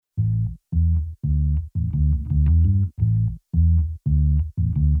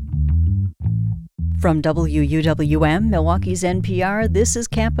From WUWM, Milwaukee's NPR, this is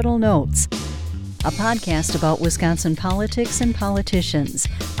Capitol Notes, a podcast about Wisconsin politics and politicians.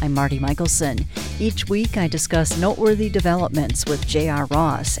 I'm Marty Michelson. Each week I discuss noteworthy developments with J.R.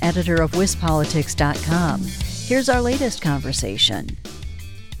 Ross, editor of WisPolitics.com. Here's our latest conversation.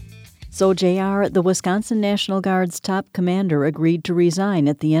 So, J.R., the Wisconsin National Guard's top commander agreed to resign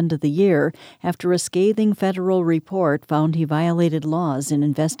at the end of the year after a scathing federal report found he violated laws in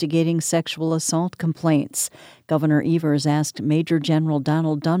investigating sexual assault complaints. Governor Evers asked Major General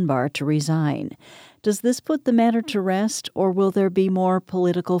Donald Dunbar to resign. Does this put the matter to rest, or will there be more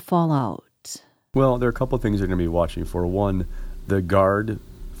political fallout? Well, there are a couple of things you're going to be watching for. One, the Guard,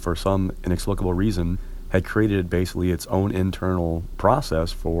 for some inexplicable reason, had created basically its own internal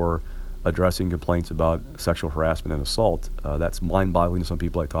process for addressing complaints about sexual harassment and assault. That's mind-boggling to some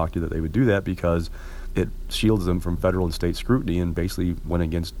people I talk to that they would do that because it shields them from federal and state scrutiny and basically went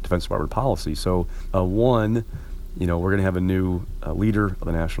against Defense Department policy. So one, we're going to have a new leader of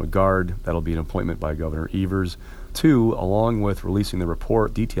the National Guard. That'll be an appointment by Governor Evers. Two, along with releasing the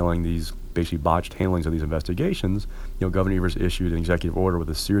report detailing these basically botched handlings of these investigations, Governor Evers issued an executive order with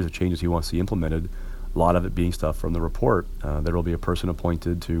a series of changes he wants to see implemented, a lot of it being stuff from the report. There will be a person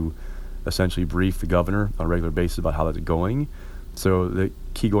appointed to essentially brief the governor on a regular basis about how that's going. So the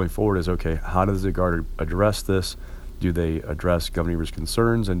key going forward is, okay, how does the Guard address this? Do they address Governor Evers'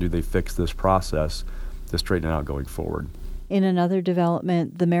 concerns, and do they fix this process to straighten it out going forward? In another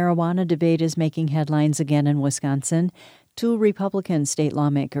development, the marijuana debate is making headlines again in Wisconsin. Two Republican state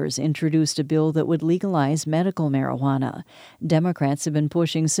lawmakers introduced a bill that would legalize medical marijuana. Democrats have been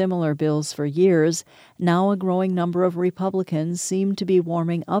pushing similar bills for years. Now a growing number of Republicans seem to be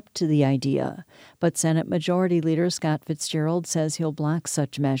warming up to the idea. But Senate Majority Leader Scott Fitzgerald says he'll block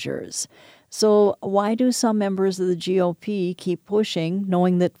such measures. So why do some members of the GOP keep pushing,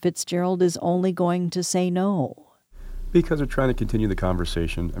 knowing that Fitzgerald is only going to say no? Because they're trying to continue the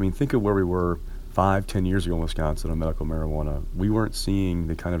conversation. I mean, think of where we were 5-10 years ago in Wisconsin on medical marijuana. We weren't seeing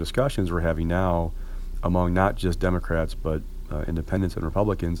the kind of discussions we're having now among not just Democrats, but independents and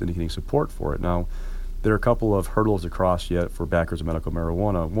Republicans indicating support for it. Now, there are a couple of hurdles to cross yet for backers of medical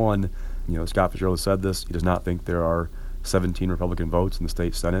marijuana. One, Scott Fitzgerald has said this. He does not think there are 17 Republican votes in the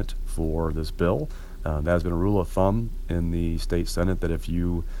state Senate for this bill. That has been a rule of thumb in the state Senate that if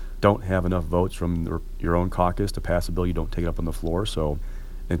you don't have enough votes from your own caucus to pass a bill, you don't take it up on the floor. So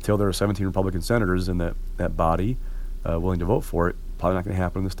until there are 17 Republican senators in that body willing to vote for it, probably not going to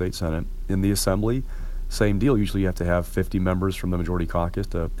happen in the state Senate. In the Assembly, same deal. Usually you have to have 50 members from the majority caucus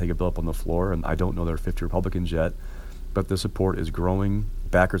to take a bill up on the floor, and I don't know there are 50 Republicans yet, but the support is growing.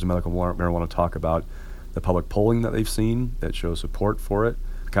 Backers of medical marijuana talk about the public polling that they've seen that shows support for it.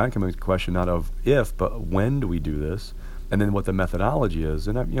 Kind of coming to the question not of if, but when do we do this, and then what the methodology is.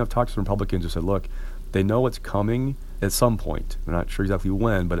 And I've talked to some Republicans who said, look, they know it's coming at some point. They're not sure exactly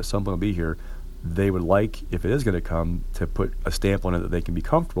when, but at some point it'll be here. They would like, if it is going to come, to put a stamp on it that they can be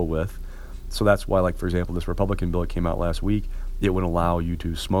comfortable with. So that's why, like, for example, this Republican bill that came out last week, it would allow you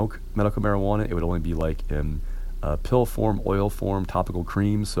to smoke medical marijuana. It would only be like in pill form, oil form, topical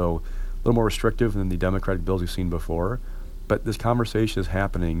cream. So a little more restrictive than the Democratic bills we've seen before. But this conversation is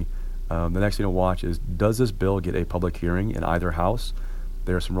happening. The next thing to watch is, does this bill get a public hearing in either house?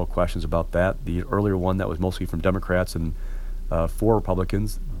 There are some real questions about that. The earlier one that was mostly from Democrats and 4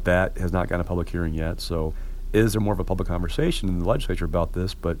 Republicans, that has not gotten a public hearing yet. So is there more of a public conversation in the legislature about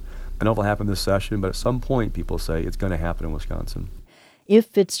this? But I know it'll happen this session, but at some point people say it's going to happen in Wisconsin. If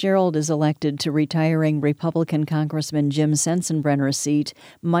Fitzgerald is elected to retiring Republican Congressman Jim Sensenbrenner's seat,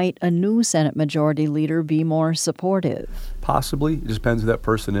 might a new Senate Majority Leader be more supportive? Possibly. It just depends who that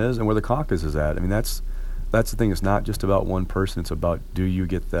person is and where the caucus is at. I mean, that's the thing. It's not just about one person. It's about, do you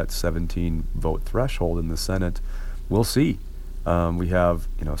get that 17 vote threshold in the Senate? We'll see. We have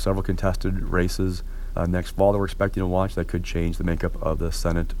several contested races next fall that we're expecting to watch that could change the makeup of the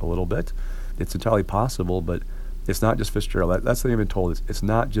Senate a little bit. It's entirely possible, but it's not just Fitzgerald. That's the thing I've been told. It's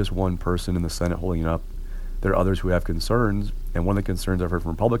not just one person in the Senate holding it up. There are others who have concerns, and one of the concerns I've heard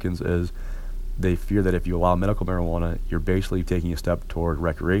from Republicans is they fear that if you allow medical marijuana, you're basically taking a step toward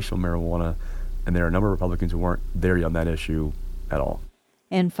recreational marijuana, and there are a number of Republicans who aren't there on that issue at all.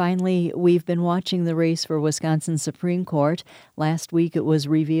 And finally, we've been watching the race for Wisconsin Supreme Court. Last week, it was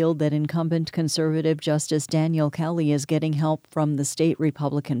revealed that incumbent conservative Justice Daniel Kelly is getting help from the state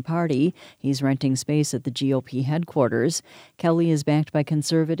Republican Party. He's renting space at the GOP headquarters. Kelly is backed by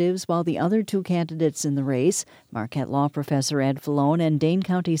conservatives, while the other 2 candidates in the race, Marquette Law Professor Ed Falone and Dane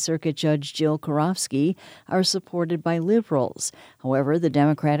County Circuit Judge Jill Karofsky, are supported by liberals. However, the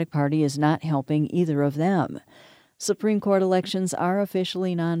Democratic Party is not helping either of them. Supreme Court elections are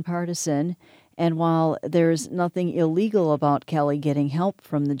officially nonpartisan, And while there's nothing illegal about Kelly getting help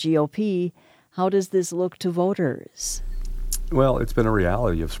from the GOP, how does this look to voters? Well, it's been a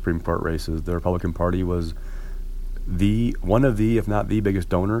reality of Supreme Court races. The Republican Party was one of the, if not the biggest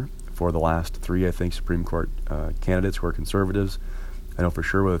donor for the last three, I think, Supreme Court candidates who are conservatives. I know for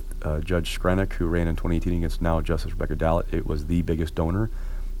sure with Judge Skrenik, who ran in 2018 against now Justice Rebecca Dallett, it was the biggest donor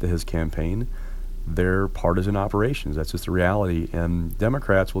to his campaign. They're partisan operations. That's just the reality. And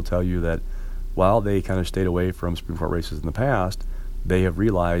Democrats will tell you that while they kind of stayed away from Supreme Court races in the past, they have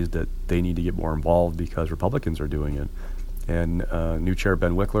realized that they need to get more involved because Republicans are doing it. And new chair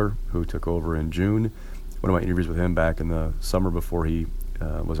Ben Wickler, who took over in June, one of my interviews with him back in the summer before he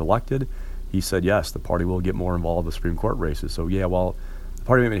was elected, he said, yes, the party will get more involved with Supreme Court races. So, yeah, while the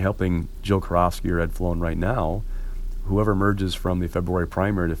party may be helping Jill Karofsky or Ed Flone right now, whoever emerges from the February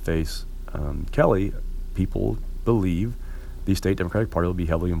primary to face Kelly, people believe the state Democratic Party will be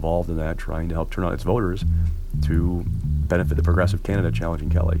heavily involved in that, trying to help turn out its voters to benefit the progressive candidate challenging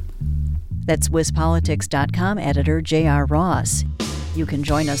Kelly. That's WisPolitics.com editor J.R. Ross. You can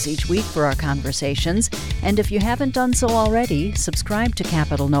join us each week for our conversations, and if you haven't done so already, subscribe to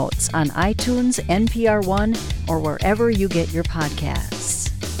Capital Notes on iTunes, NPR One, or wherever you get your podcasts.